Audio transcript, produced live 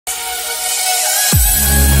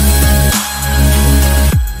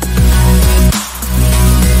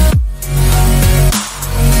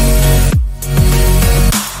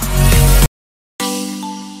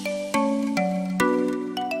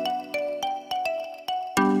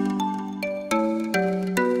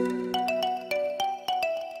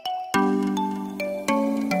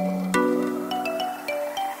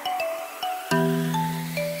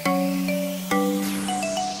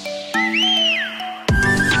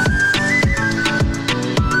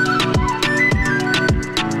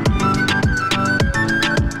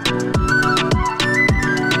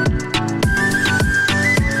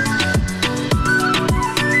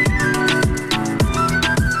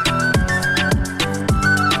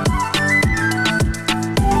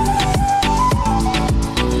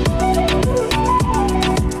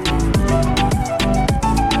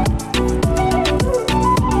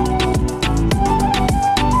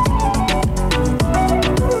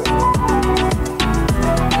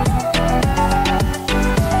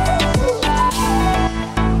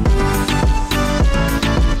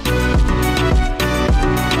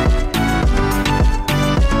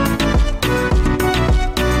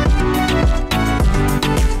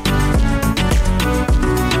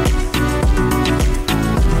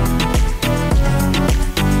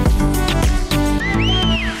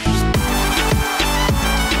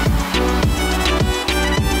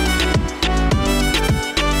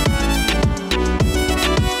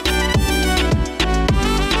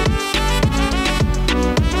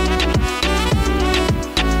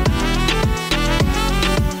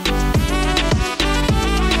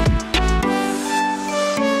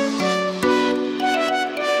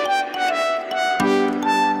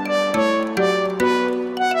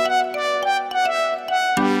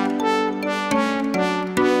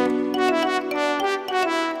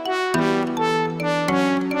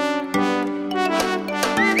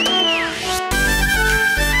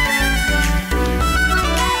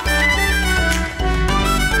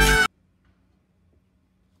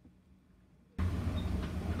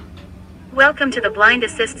Welcome to the blind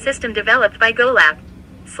assist system developed by 𝐏𝐑𝐻𝐉𝐄𝐂𝐓.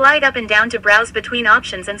 Slide up and down to browse between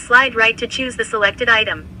options and slide right to choose the selected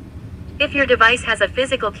item. If your device has a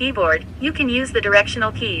physical keyboard, you can use the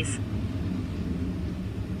directional keys.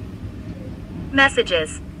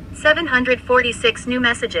 Messages. 746 new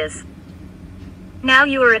messages. Now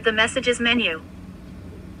you are at the Messages menu.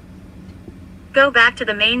 Go back to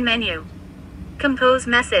the main menu. Compose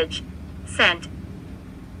message. Sent.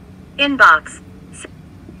 Inbox.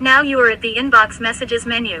 Now you are at the Inbox Messages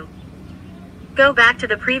menu. Go back to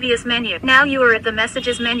the previous menu. Now you are at the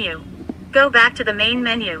Messages menu. Go back to the main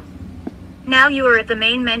menu. Now you are at the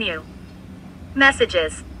main menu.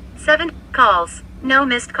 Messages. 7 calls. No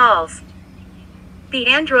missed calls. The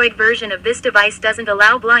Android version of this device doesn't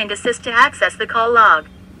allow Blind Assist to access the call log.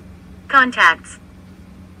 Contacts.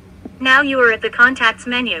 Now you are at the Contacts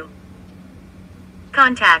menu.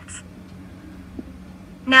 Contacts.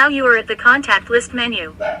 Now you are at the Contact List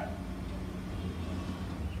menu.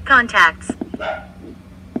 Contacts.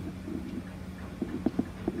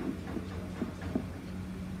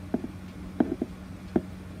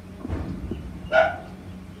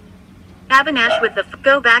 Avinash with the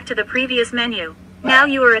go back to the previous menu. Now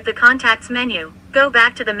you are at the Contacts menu. Go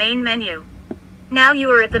back to the main menu. Now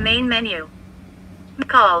you are at the main menu.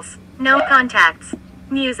 Calls. No contacts.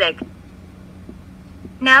 Music.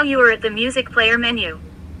 Now you are at the Music Player menu.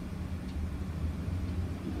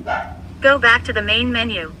 Go back to the main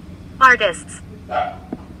menu. Artists.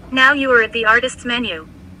 Now you are at the Artists menu.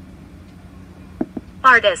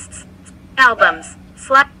 Artists. Albums.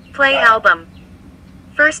 Play album.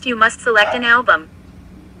 First you must select an album.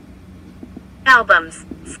 Albums.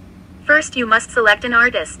 First you must select an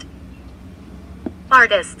artist.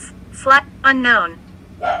 Artists. Unknown.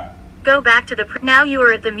 Go back to the now you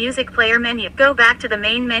are at the Music Player menu. Go back to the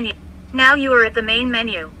main menu. Now you are at the main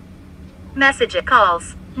menu. Message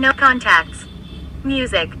calls. No contacts.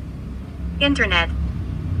 Music. Internet.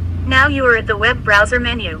 Now you are at the web browser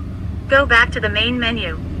menu. Go back to the main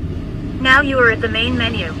menu. Now you are at the main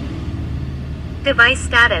menu. Device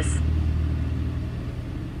status.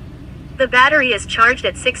 The battery is charged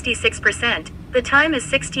at 66%. The time is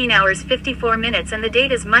 16 hours 54 minutes and the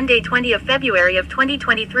date is Monday 20 of February of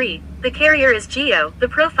 2023. The carrier is Geo, the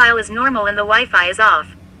profile is normal and the Wi-Fi is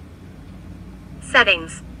off.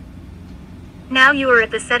 Settings. Now you are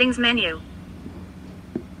at the Settings menu.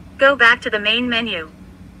 Go back to the main menu.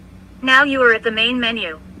 Now you are at the main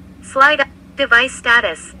menu. Slide up. Device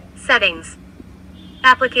status. Settings.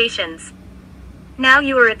 Applications. Now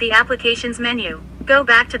you are at the Applications menu. Go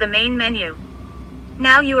back to the main menu.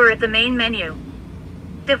 Now you are at the main menu.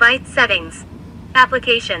 Device settings.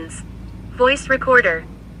 Applications. Voice recorder.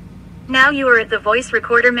 Now you are at the Voice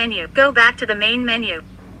recorder menu. Go back to the main menu.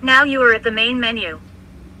 Now you are at the main menu.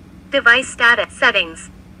 Device status. Settings.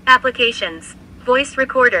 Applications. Voice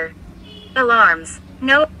recorder. Alarms.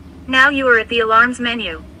 No. Now you are at the Alarms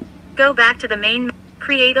menu. Go back to the main.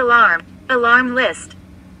 Create alarm. Alarm list.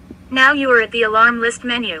 Now you are at the Alarm list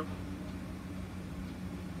menu.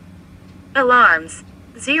 Alarms.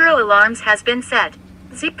 0 alarms has been set.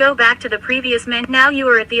 Go back to the previous menu. Now you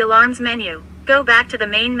are at the Alarms menu. Go back to the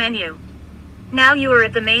main menu. Now you are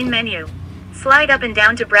at the main menu. Slide up and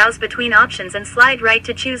down to browse between options and slide right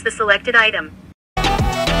to choose the selected item.